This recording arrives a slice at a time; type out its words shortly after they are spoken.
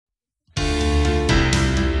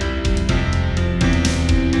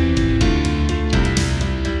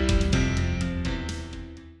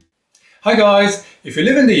Hi guys, if you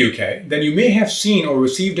live in the UK, then you may have seen or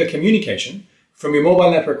received a communication from your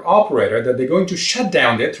mobile network operator that they're going to shut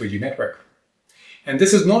down their 3G network. And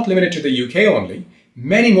this is not limited to the UK only.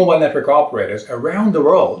 Many mobile network operators around the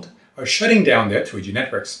world are shutting down their 3G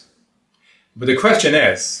networks. But the question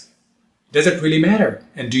is, does it really matter?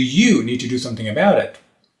 And do you need to do something about it?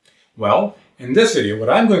 Well, in this video,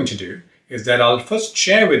 what I'm going to do is that I'll first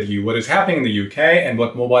share with you what is happening in the UK and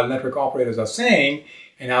what mobile network operators are saying,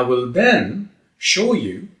 and I will then show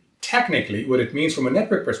you technically what it means from a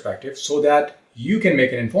network perspective so that you can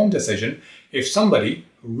make an informed decision if somebody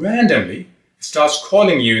randomly starts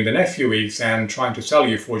calling you in the next few weeks and trying to sell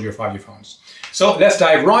you 4G or 5G phones. So let's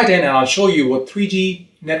dive right in and I'll show you what 3G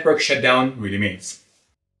network shutdown really means.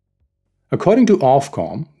 According to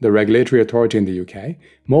Ofcom, the regulatory authority in the UK,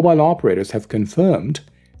 mobile operators have confirmed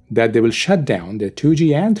that they will shut down their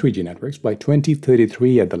 2G and 3G networks by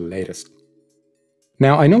 2033 at the latest.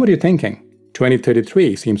 Now, I know what you're thinking.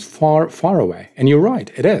 2033 seems far, far away, and you're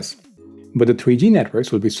right, it is. But the 3G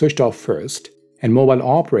networks will be switched off first, and mobile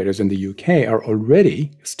operators in the UK are already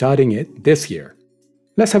starting it this year.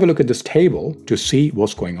 Let's have a look at this table to see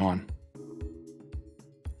what's going on.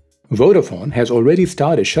 Vodafone has already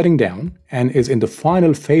started shutting down and is in the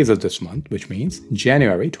final phases this month, which means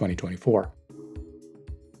January 2024.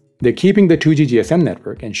 They're keeping the 2G GSM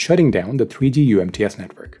network and shutting down the 3G UMTS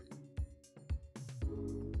network.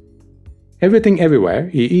 Everything Everywhere,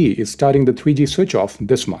 EE, is starting the 3G switch-off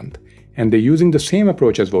this month, and they're using the same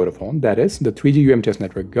approach as Vodafone, that is, the 3G UMTS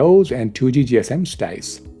network goes and 2G GSM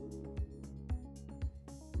stays.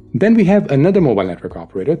 Then we have another mobile network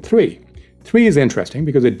operator, 3. 3 is interesting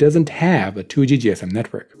because it doesn't have a 2G GSM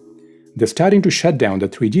network. They're starting to shut down the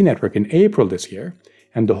 3G network in April this year,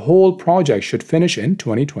 and the whole project should finish in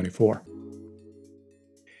 2024.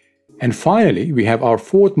 And finally, we have our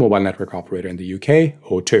fourth mobile network operator in the UK,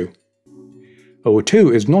 O2.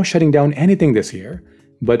 O2 is not shutting down anything this year,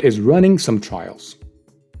 but is running some trials.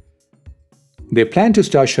 They plan to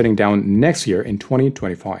start shutting down next year in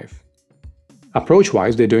 2025.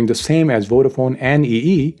 Approach-wise, they're doing the same as Vodafone and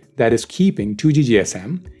EE, that is keeping 2G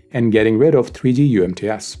GSM and getting rid of 3G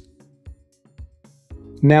UMTS.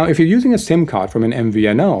 Now, if you're using a SIM card from an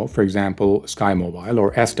MVNO, for example, Sky Mobile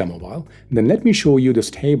or Asda Mobile, then let me show you this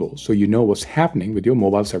table so you know what's happening with your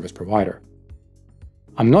mobile service provider.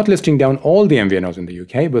 I'm not listing down all the MVNOs in the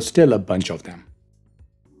UK, but still a bunch of them.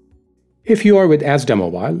 If you are with Asda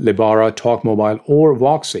Mobile, Libara, Talk Mobile, or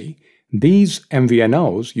Voxy, these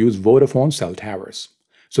MVNOs use Vodafone cell towers,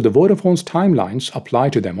 so the Vodafone's timelines apply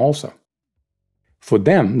to them also. For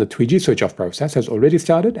them, the 3G switch-off process has already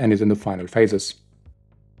started and is in the final phases.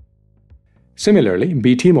 Similarly,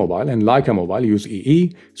 BT Mobile and Leica Mobile use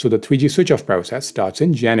EE, so the 3G switch-off process starts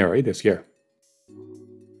in January this year.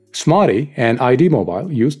 Smarty and ID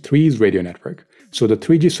Mobile use 3's radio network, so the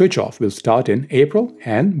 3G switch-off will start in April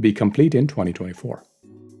and be complete in 2024.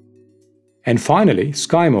 And finally,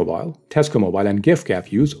 Sky Mobile, Tesco Mobile and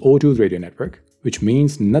giffgaff use O2's radio network, which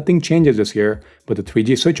means nothing changes this year, but the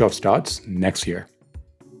 3G switch-off starts next year.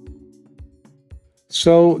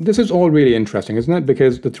 So this is all really interesting, isn't it?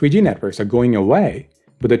 Because the 3G networks are going away,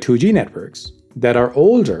 but the 2G networks that are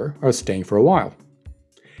older are staying for a while.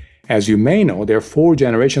 As you may know, there are 4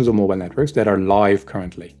 generations of mobile networks that are live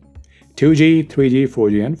currently: 2G, 3G,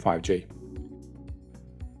 4G, and 5G.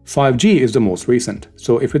 5G is the most recent.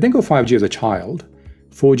 So if we think of 5G as a child,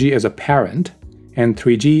 4G as a parent, and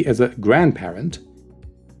 3G as a grandparent,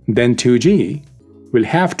 then 2G will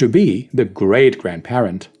have to be the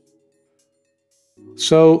great-grandparent.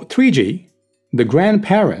 So 3G, the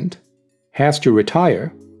grandparent, has to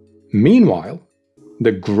retire. Meanwhile,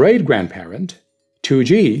 the great-grandparent,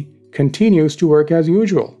 2G, continues to work as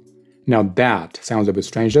usual. Now that sounds a bit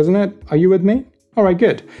strange, doesn't it? Are you with me? Alright,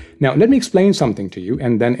 good. Now let me explain something to you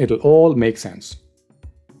and then it'll all make sense.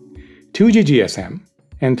 2G GSM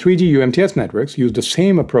and 3G UMTS networks use the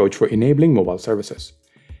same approach for enabling mobile services.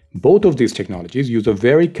 Both of these technologies use a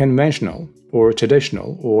very conventional or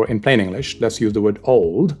traditional, or in plain English, let's use the word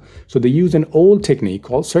old, so they use an old technique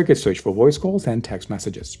called circuit switch for voice calls and text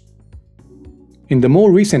messages. In the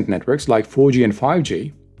more recent networks like 4G and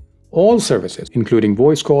 5G, all services, including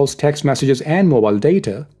voice calls, text messages, and mobile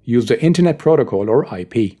data, use the Internet Protocol or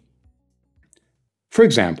IP. For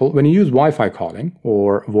example, when you use Wi-Fi calling,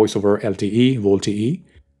 or Voice over LTE, VoLTE,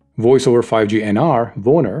 Voice over 5G NR,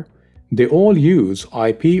 VoNR, they all use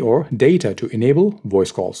IP or data to enable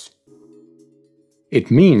voice calls. It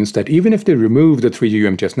means that even if they remove the 3G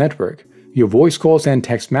UMTS network, your voice calls and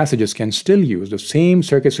text messages can still use the same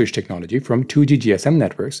circuit switch technology from 2G GSM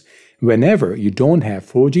networks whenever you don't have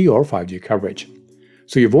 4G or 5G coverage.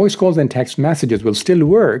 So your voice calls and text messages will still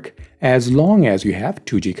work as long as you have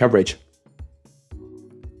 2G coverage.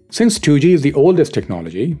 Since 2G is the oldest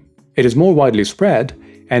technology, it is more widely spread,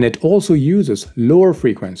 and it also uses lower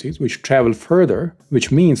frequencies which travel further,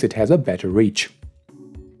 which means it has a better reach.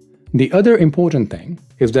 The other important thing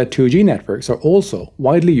is that 2G networks are also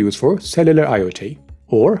widely used for cellular IoT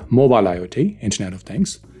or mobile IoT, Internet of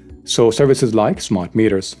Things, so services like smart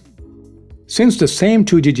meters. Since the same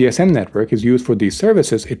 2G GSM network is used for these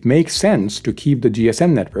services, it makes sense to keep the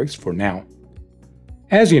GSM networks for now.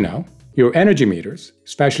 As you know, your energy meters,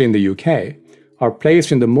 especially in the UK, are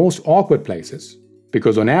placed in the most awkward places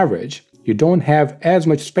because on average, you don't have as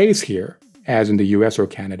much space here as in the US or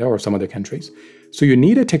Canada or some other countries. So you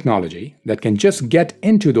need a technology that can just get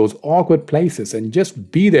into those awkward places and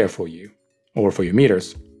just be there for you or for your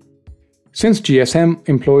meters. Since GSM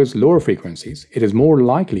employs lower frequencies, it is more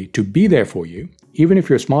likely to be there for you even if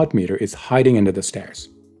your smart meter is hiding under the stairs.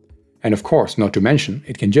 And of course, not to mention,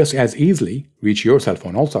 it can just as easily reach your cell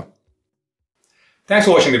phone also. Thanks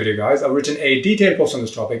for watching the video, guys. I've written a detailed post on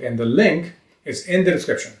this topic and the link is in the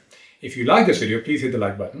description. If you like this video, please hit the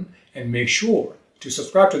like button and make sure to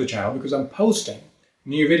subscribe to the channel because I'm posting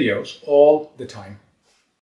new videos all the time.